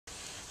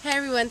Hey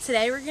everyone,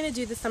 today we're going to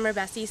do the Summer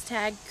Besties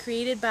Tag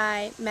created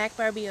by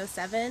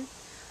MacBarbie07.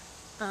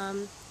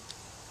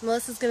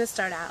 Melissa's going to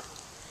start out.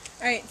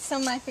 Alright, so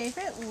my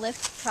favorite lip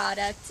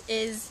product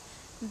is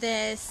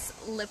this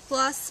lip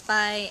gloss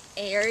by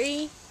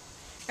Aerie.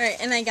 Alright,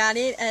 and I got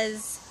it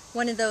as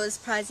one of those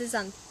prizes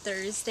on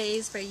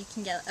Thursdays where you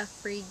can get a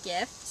free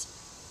gift.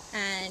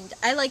 And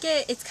I like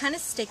it. It's kind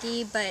of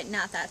sticky, but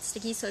not that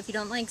sticky, so if you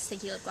don't like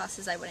sticky lip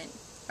glosses, I wouldn't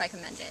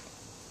recommend it.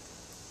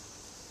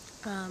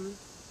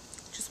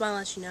 Just want to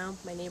let you know,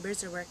 my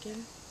neighbors are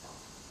working,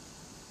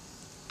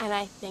 and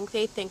I think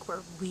they think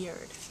we're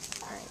weird.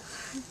 Alright.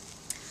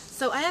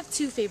 So I have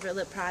two favorite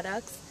lip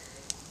products,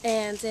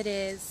 and it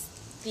is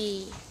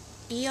the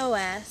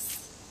EOS,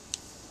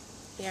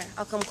 here,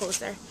 I'll come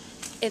closer.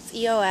 It's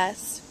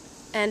EOS,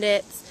 and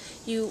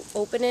you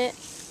open it,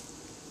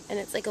 and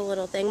it's like a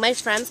little thing. My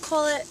friends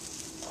call it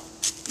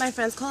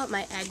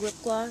my egg lip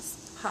gloss.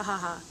 Ha ha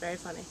ha, very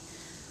funny.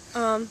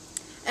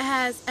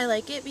 I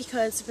like it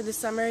because for the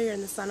summer you're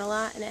in the sun a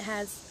lot, and it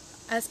has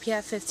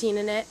SPF 15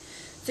 in it,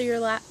 so your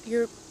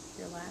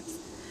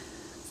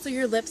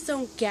lips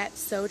don't get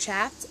so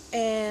chapped,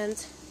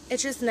 and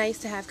it's just nice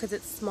to have because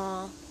it's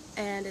small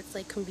and it's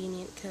like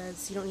convenient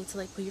because you don't need to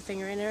like put your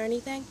finger in it or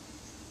anything.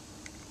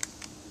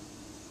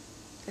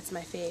 It's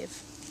my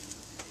fave.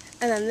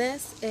 And then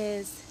this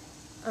is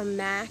a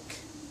MAC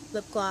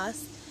lip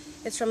gloss.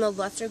 It's from the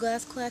Luster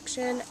Glass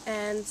collection,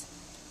 and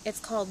it's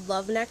called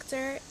Love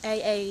Nectar.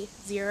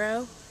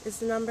 AA0 is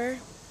the number,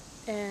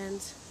 and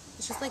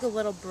it's just like a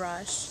little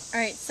brush.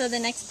 Alright, so the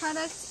next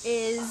product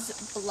is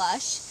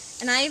blush,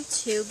 and I have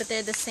two, but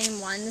they're the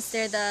same ones.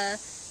 They're the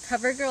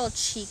CoverGirl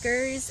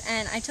Cheekers,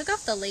 and I took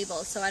off the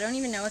label, so I don't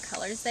even know what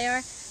colors they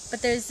are,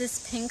 but there's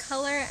this pink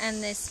color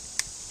and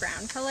this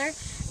brown color,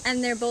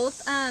 and they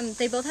both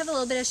have a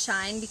little bit of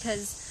shine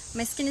because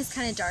my skin is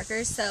kind of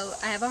darker, so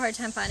I have a hard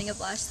time finding a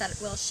blush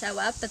that will show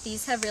up, but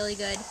these have really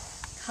good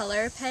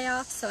color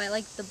payoff, so I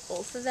like the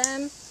both of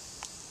them. You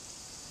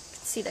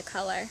can see the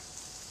color.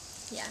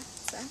 Yeah,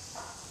 so.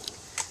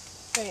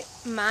 Right.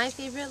 My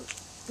favorite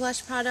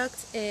blush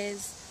product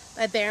is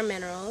by Bare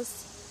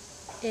Minerals.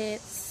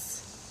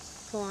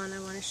 Hold on, I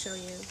want to show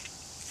you.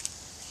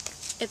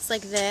 It's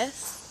like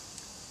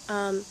this,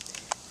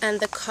 and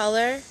the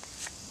color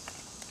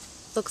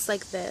looks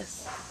like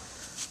this.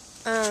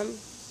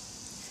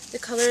 The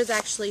color is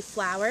actually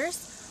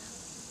flowers.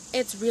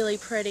 It's really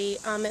pretty.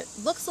 It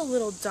looks a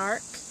little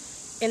dark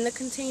in the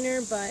container,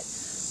 but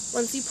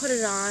once you put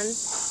it on,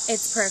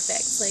 it's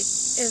perfect. Like,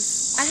 if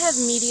I have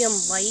medium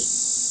light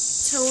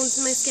tones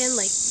in my skin,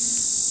 like,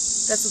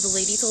 that's what the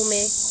lady told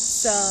me.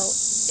 So,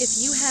 if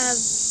you have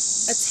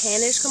a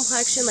tannish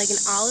complexion, like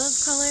an olive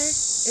color,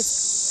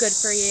 it's good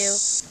for you.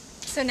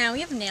 So now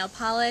we have nail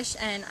polish,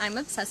 and I'm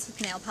obsessed with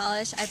nail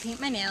polish. I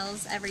paint my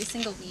nails every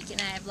single week,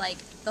 and I have,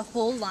 like, the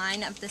whole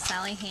line of the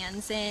Sally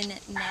Hansen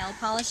nail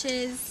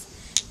polishes.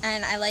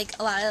 And I like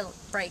a lot of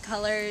bright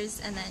colors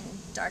and then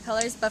dark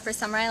colors, but for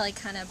summer I like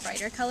kind of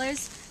brighter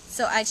colors.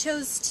 So I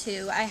chose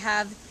two. I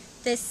have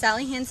this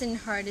Sally Hansen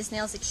Hard as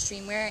Nails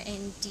Extreme Wear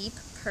in deep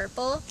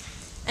purple,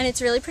 and it's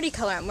a really pretty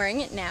color. I'm wearing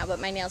it now, but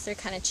my nails are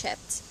kind of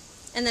chipped.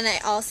 And then I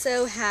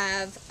also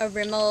have a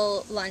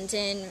Rimmel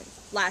London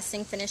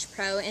Lasting Finish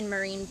Pro in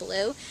marine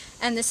blue,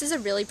 and this is a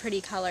really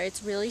pretty color.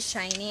 It's really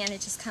shiny and it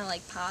just kind of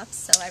like pops,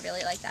 so I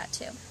really like that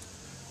too.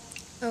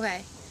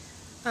 Okay.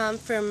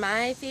 For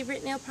my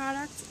favorite nail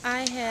product,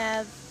 I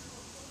have,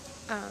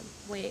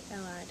 wait, I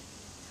lied.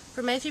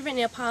 For my favorite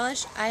nail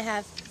polish, I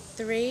have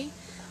three.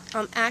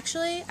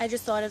 Actually, I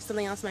just thought of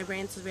something else in my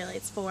brain, so really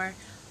it's four.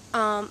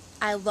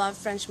 I love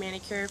French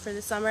manicure for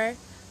the summer,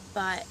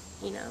 but,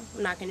 you know,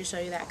 I'm not going to show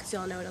you that because you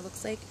all know what it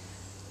looks like.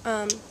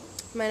 My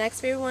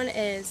next favorite one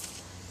is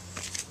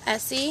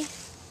Essie,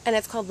 and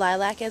it's called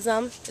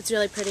Lilacism. It's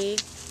really pretty.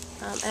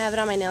 I have it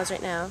on my nails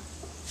right now.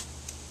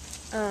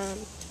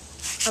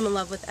 I'm in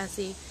love with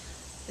Essie.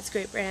 It's a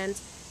great brand.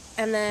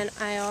 And then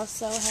I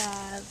also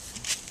have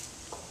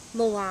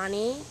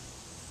Milani.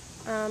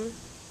 I'll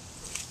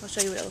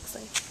show you what it looks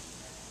like.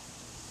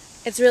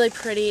 It's really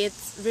pretty.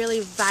 It's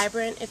really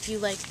vibrant if you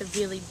like the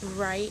really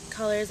bright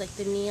colors, like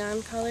the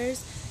neon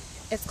colors.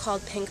 It's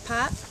called Pink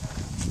Pop.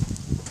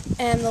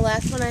 And the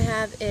last one I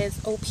have is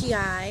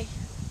OPI,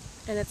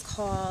 and it's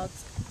called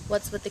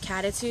What's With the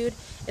Catitude.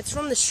 It's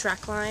from the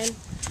Shrek line.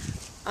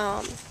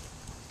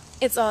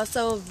 It's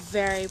also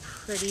very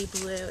pretty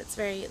blue. It's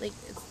very, like,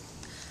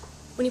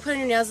 when you put it on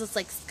your nails, it's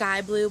like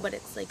sky blue, but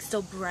it's like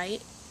still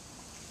bright.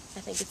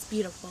 I think it's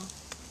beautiful.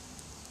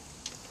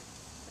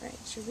 Alright,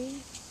 should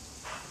we?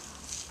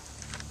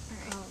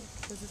 Alright. Oh,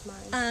 this is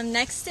mine.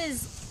 Next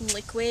is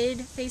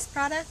liquid face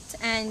product,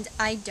 and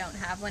I don't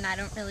have one. I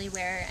don't really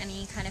wear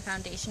any kind of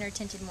foundation or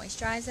tinted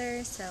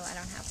moisturizer, so I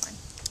don't have one.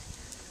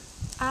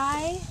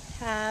 I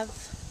have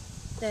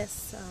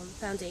this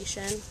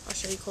foundation. I'll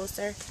show you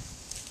closer.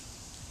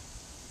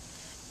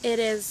 It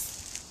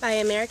is by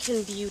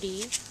American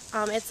Beauty.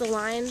 It's a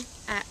line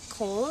at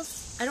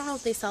Kohl's. I don't know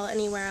if they sell it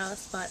anywhere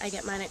else, but I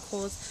get mine at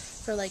Kohl's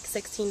for like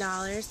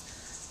 $16.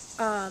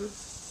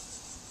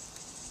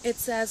 it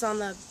says on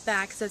the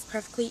back, it says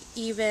perfectly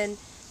even,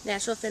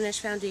 natural finish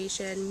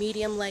foundation,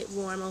 medium light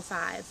warm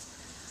 05.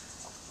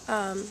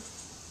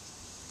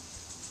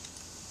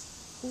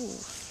 Ooh.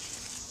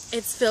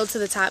 It's filled to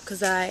the top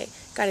because I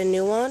got a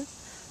new one.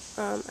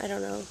 I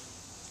don't know.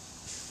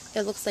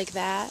 It looks like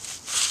that.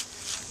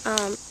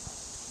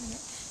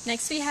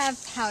 Next we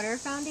have powder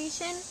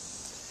foundation,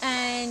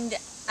 and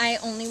I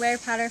only wear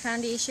powder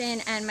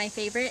foundation, and my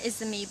favorite is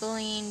the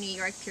Maybelline New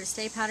York Pure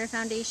Stay powder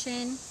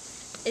foundation.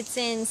 It's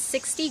in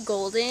 60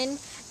 Golden,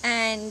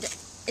 and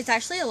it's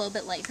actually a little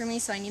bit light for me,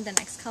 so I need the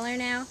next color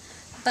now.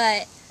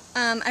 But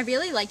I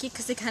really like it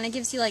because it kind of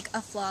gives you like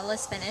a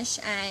flawless finish,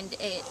 and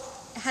it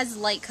has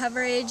light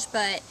coverage,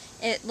 but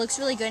it looks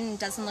really good and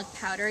doesn't look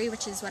powdery,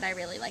 which is what I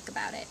really like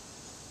about it.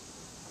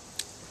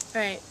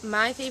 Alright,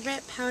 my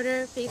favorite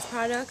powder face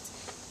product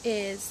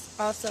is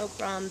also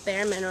from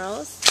Bare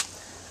Minerals.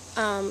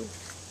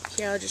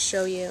 Here, I'll just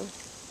show you.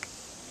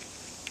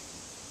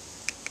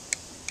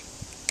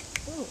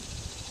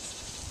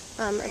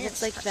 It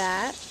looks like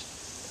that.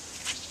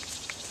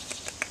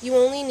 You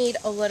only need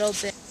a little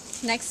bit.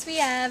 Next we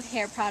have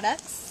hair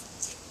products.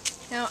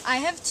 Now I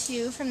have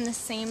two from the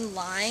same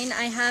line.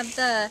 I have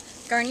the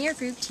Garnier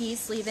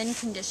Fructis Leave-In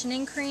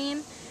Conditioning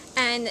Cream,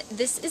 and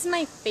this is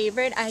my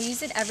favorite. I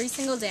use it every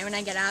single day when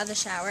I get out of the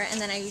shower,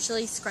 and then I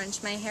usually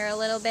scrunch my hair a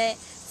little bit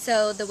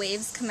so the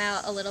waves come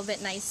out a little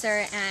bit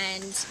nicer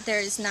and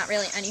there's not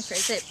really any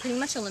frizz. It pretty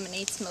much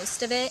eliminates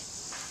most of it,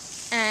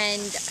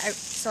 and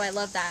so I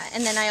love that.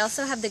 And then I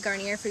also have the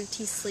Garnier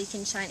Fructis Sleek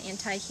and Shine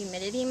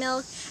Anti-Humidity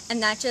Milk,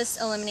 and that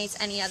just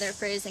eliminates any other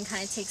frizz and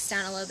kind of takes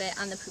down a little bit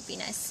on the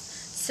poopiness.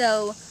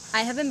 So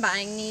I have been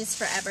buying these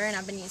forever, and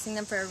I've been using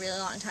them for a really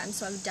long time,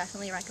 so I would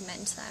definitely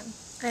recommend them.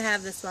 I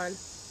have this one.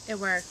 It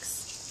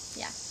works.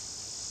 Yeah.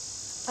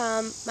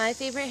 My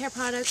favorite hair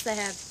products, I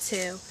have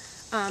two.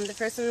 The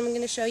first one I'm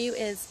going to show you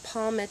is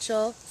Paul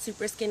Mitchell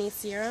Super Skinny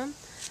Serum.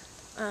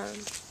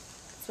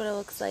 That's what it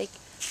looks like.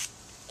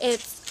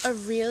 It's a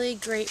really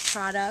great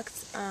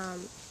product.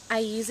 I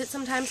use it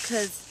sometimes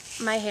because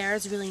my hair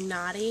is really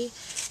knotty.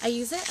 I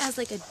use it as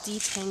like a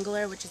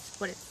detangler, which is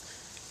what it's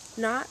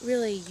not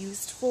really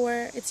used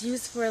for. It's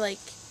used for like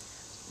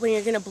when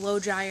you're going to blow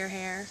dry your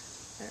hair.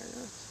 I don't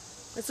know.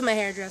 That's what my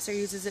hairdresser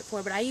uses it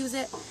for, but I use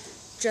it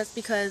just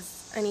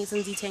because I need some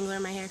detangler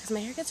in my hair because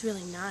my hair gets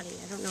really knotty.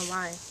 I don't know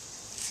why.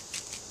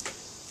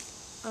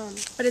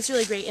 But it's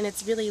really great, and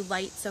it's really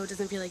light, so it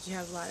doesn't feel like you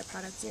have a lot of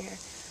products in your hair.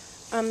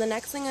 The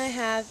next thing I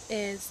have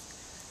is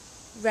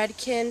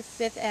Redken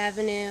 5th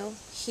Avenue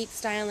Heat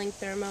Styling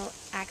Thermo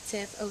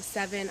Active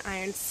 07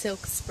 Iron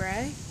Silk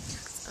Spray.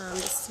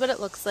 This is what it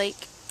looks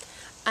like.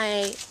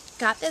 I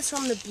got this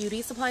from the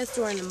beauty supply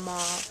store in the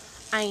mall.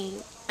 I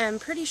am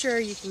pretty sure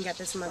you can get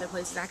this from other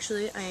places.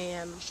 Actually, I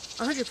am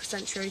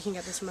 100% sure you can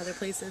get this from other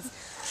places.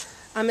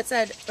 It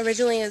said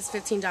originally it was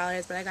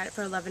 $15, but I got it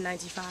for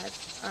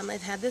 $11.95.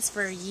 I've had this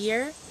for a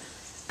year,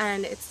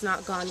 and it's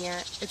not gone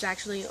yet. It's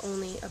actually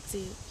only up to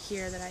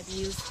here that I've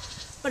used,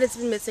 but it's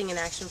been missing in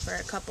action for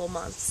a couple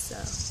months, so,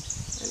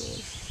 I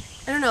mean,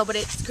 I don't know, but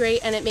it's great,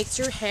 and it makes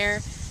your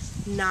hair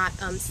not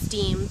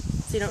steam,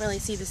 so you don't really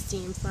see the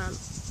steam from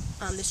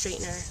the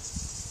straightener.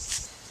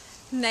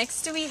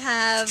 Next we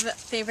have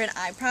favorite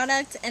eye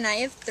product, and I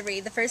have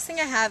three. The first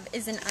thing I have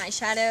is an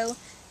eyeshadow,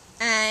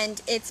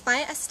 and it's by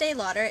Estee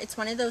Lauder. It's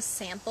one of those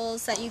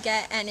samples that you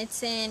get, and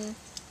it's in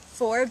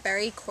 4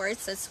 berry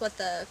quartz. That's what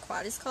the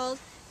quad is called,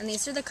 and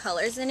these are the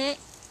colors in it,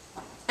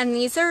 and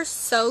these are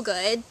so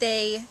good.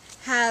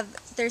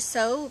 They're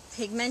so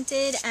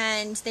pigmented,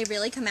 and they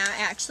really come out.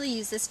 I actually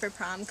used this for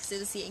prom because it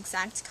was the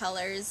exact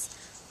colors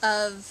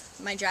of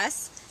my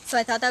dress, so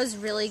I thought that was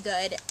really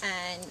good,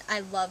 and I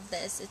love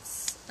this.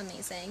 It's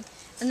amazing.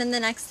 And then the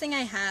next thing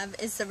I have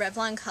is the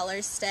Revlon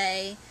Color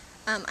Stay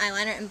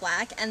eyeliner in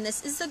black, and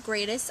this is the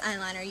greatest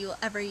eyeliner you will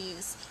ever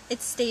use.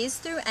 It stays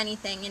through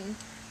anything, and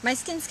my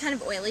skin's kind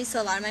of oily,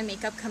 so a lot of my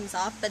makeup comes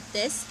off, but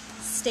this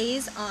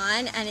stays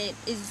on, and it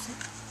is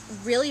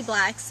really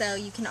black, so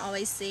you can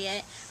always see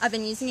it. I've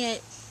been using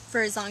it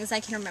for as long as I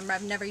can remember.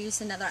 I've never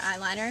used another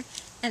eyeliner,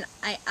 and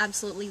I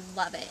absolutely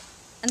love it.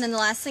 And then the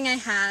last thing I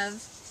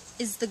have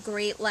is the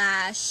Great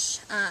Lash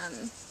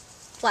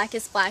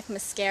Blackest Black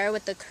mascara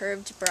with the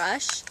curved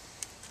brush.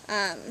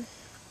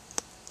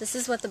 This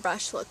is what the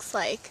brush looks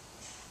like.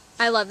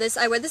 I love this.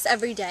 I wear this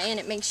every day, and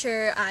it makes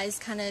your eyes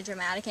kind of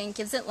dramatic and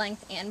gives it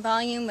length and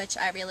volume, which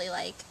I really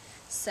like.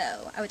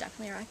 So I would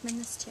definitely recommend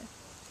this too.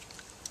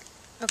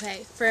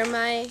 Okay, for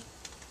my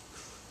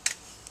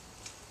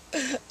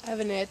I have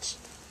an itch.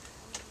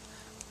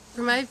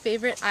 For my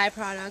favorite eye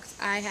products,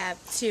 I have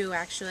two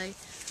actually.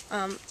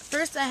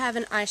 First, I have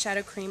an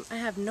eyeshadow cream. I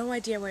have no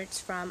idea where it's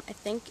from. I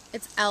think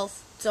it's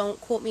e.l.f.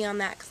 Don't quote me on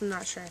that because I'm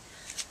not sure.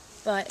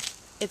 But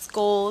it's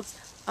gold.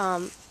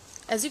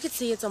 As you can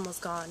see, it's almost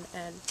gone,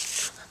 and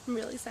I'm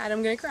really sad.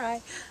 I'm going to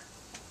cry.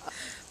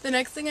 The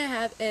next thing I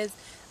have is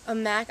a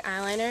MAC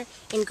eyeliner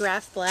in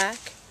Graph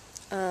Black.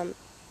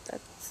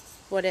 That's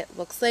what it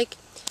looks like.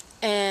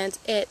 And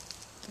it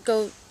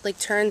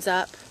turns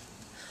up.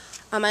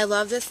 I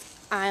love this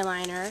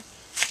eyeliner.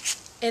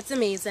 It's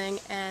amazing,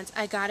 and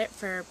I got it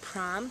for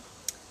prom,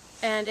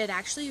 and it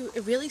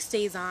really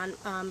stays on.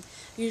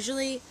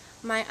 Usually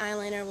my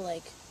eyeliner will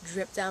like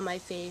drip down my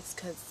face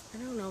because I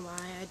don't know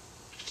why.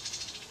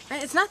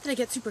 It's not that I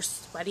get super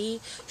sweaty,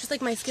 just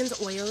like my skin's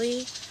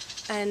oily,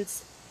 and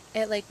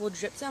it like will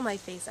drip down my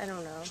face. I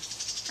don't know.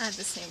 I have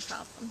the same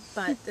problem.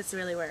 But this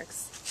really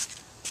works.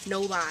 No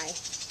lie.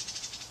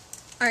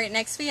 Alright,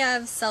 next we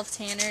have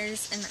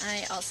self-tanners, and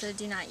I also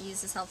do not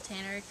use a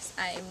self-tanner because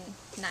I'm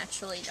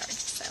naturally dark,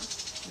 so.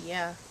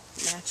 Yeah,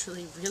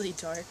 naturally really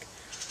dark.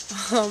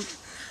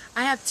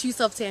 I have 2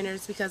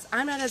 self-tanners because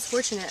I'm not as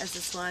fortunate as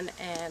this one,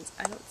 and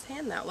I don't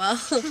tan that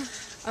well.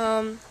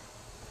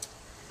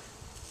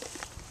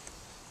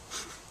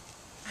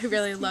 I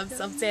really love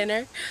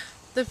self-tanner.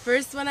 The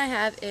first one I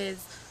have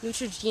is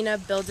Neutrogena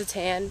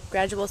Build-A-Tan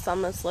Gradual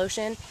Sunless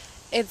Lotion.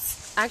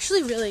 It's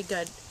actually really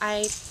good.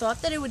 I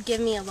thought that it would give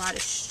me a lot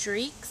of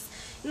streaks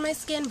in my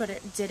skin, but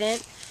it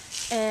didn't.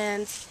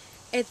 And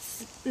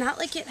it's not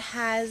like it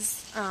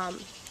has,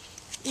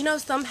 you know,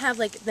 some have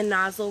like the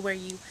nozzle where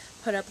you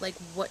put up like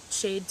what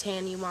shade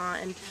tan you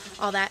want and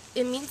all that.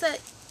 It means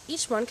that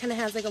each one kind of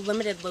has like a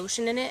limited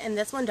lotion in it, and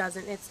this one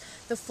doesn't. It's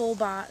the full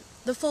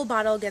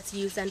bottle gets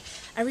used, and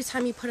every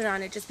time you put it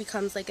on, it just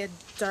becomes like a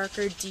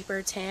darker,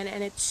 deeper tan,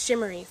 and it's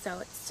shimmery, so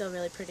it's still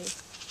really pretty.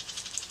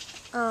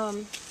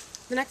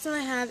 The next one I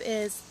have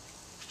is,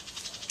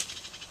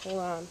 hold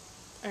on.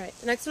 Alright,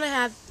 the next one I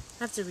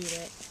have to read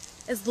it,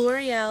 is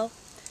L'Oreal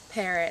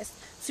Paris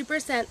Super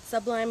Scent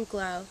Sublime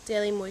Glow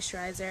Daily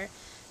Moisturizer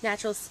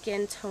Natural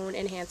Skin Tone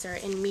Enhancer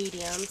in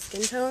medium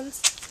skin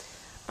tones.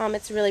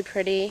 It's really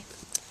pretty.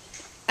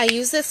 I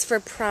used this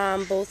for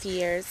prom both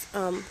years.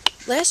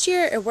 Last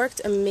year it worked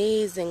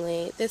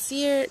amazingly. This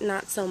year,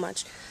 not so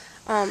much.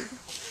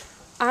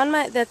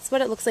 That's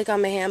what it looks like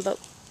on my hand, but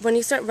when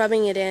you start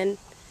rubbing it in,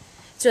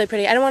 it's really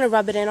pretty. I don't want to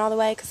rub it in all the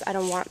way because I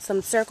don't want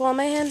some circle on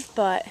my hand,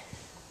 but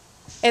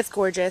it's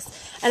gorgeous.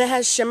 And it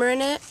has shimmer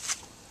in it,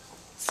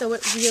 so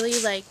it really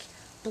like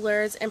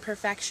blurs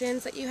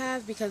imperfections that you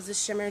have because the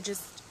shimmer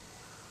just,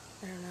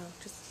 I don't know,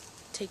 just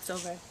takes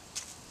over.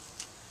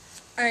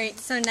 Alright,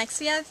 so next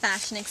we have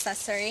fashion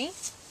accessory.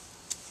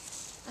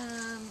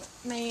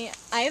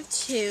 I have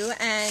 2,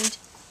 and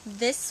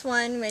this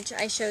one, which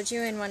I showed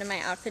you in one of my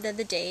outfit of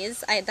the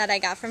days, that I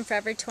got from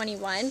Forever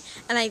 21,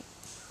 and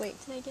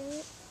wait, did I get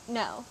it?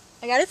 No.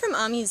 I got it from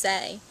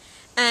Amusé,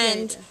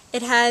 and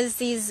it has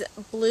these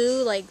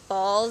blue, like,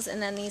 balls,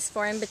 and then these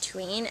 4 in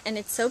between, and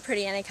it's so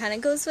pretty, and it kind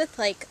of goes with,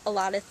 like, a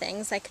lot of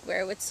things. I could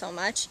wear it with so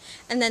much.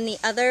 And then the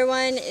other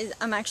one is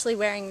I'm actually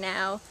wearing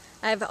now.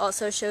 I've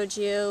also showed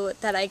you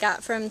that I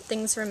got from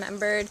Things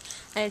Remembered,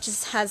 and it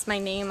just has my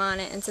name on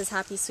it and says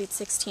Happy Sweet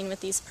 16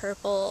 with these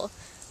purple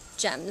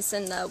gems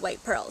and the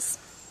white pearls.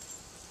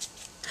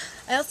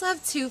 I also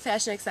have 2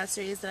 fashion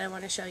accessories that I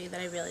want to show you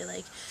that I really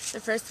like. The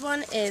first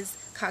one is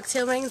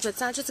cocktail rings, but it's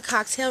not just a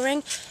cocktail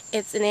ring,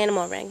 it's an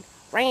animal ring.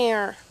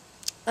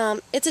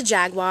 It's a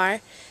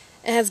jaguar.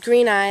 It has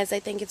green eyes. I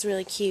think it's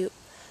really cute.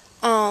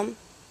 I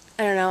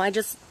don't know, I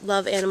just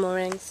love animal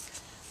rings.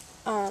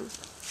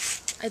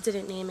 I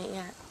didn't name it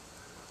yet.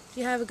 If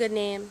you have a good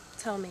name,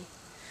 tell me.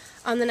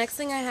 The next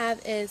thing I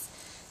have is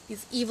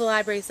these evil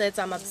eye bracelets.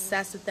 I'm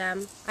obsessed with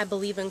them. I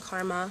believe in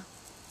karma.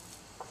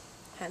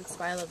 Hence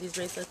why I love these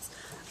bracelets.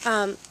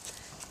 I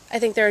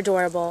think they're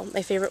adorable.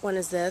 My favorite one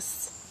is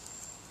this.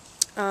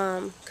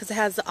 Because it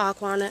has the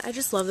aqua on it. I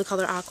just love the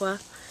color aqua.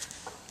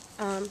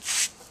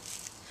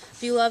 If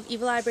you love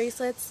evil eye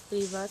bracelets,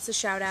 leave us a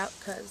shout out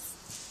because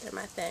they're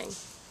my thing.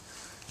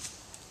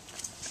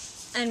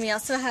 And we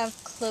also have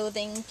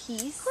clothing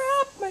piece.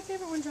 Crap! My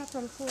favorite one dropped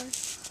on the floor.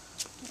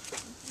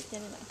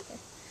 Get it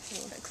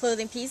after.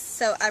 Clothing piece.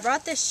 So I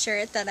brought this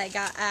shirt that I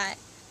got at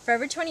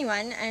Forever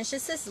 21, and it's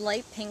just this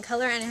light pink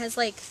color, and it has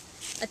like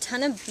a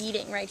ton of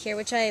beading right here,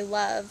 which I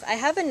love. I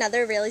have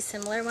another really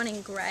similar one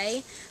in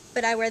gray,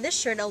 but I wear this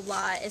shirt a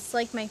lot. It's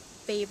like my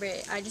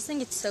favorite. I just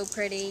think it's so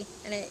pretty,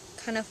 and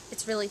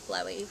it's really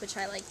flowy, which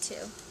I like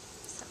too.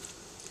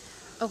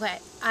 So. Okay,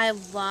 I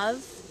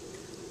love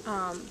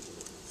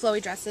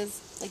flowy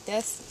dresses like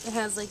this. It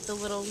has like the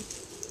little,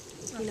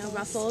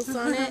 ruffles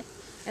on it,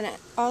 and it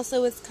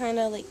also is kind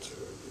of like,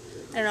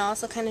 I don't know,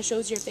 also kind of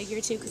shows your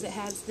figure too because it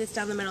has this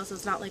down the middle, so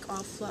it's not like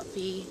all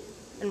fluffy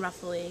and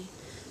ruffly.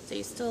 So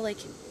you still like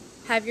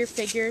have your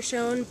figure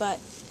shown, but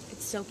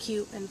it's still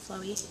cute and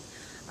flowy.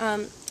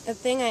 A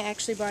thing I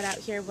actually brought out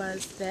here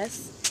was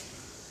this.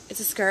 It's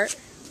a skirt,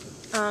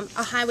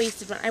 a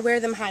high-waisted one. I wear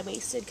them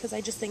high-waisted because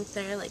I just think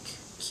they're like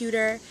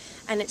cuter,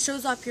 and it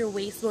shows off your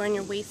waist more, and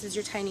your waist is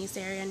your tiniest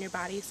area on your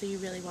body, so you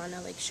really want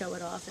to like show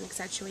it off and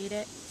accentuate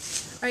it.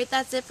 Alright,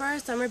 that's it for our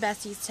summer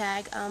besties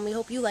tag. We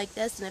hope you like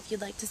this, and if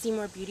you'd like to see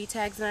more beauty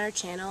tags on our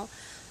channel,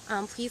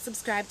 please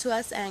subscribe to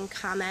us and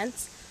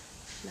comment.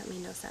 That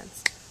made no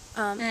sense.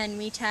 And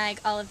we tag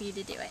all of you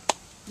to do it.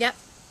 Yep,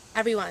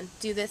 everyone,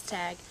 do this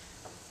tag.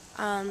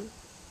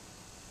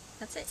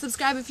 That's it.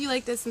 Subscribe if you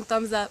like this, and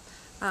thumbs up.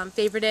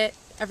 Favorite it,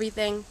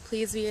 everything.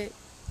 Please, we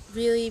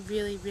really,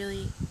 really,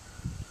 really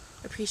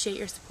appreciate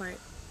your support.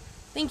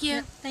 Thank you.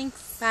 Yep,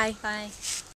 thanks. Bye. Bye.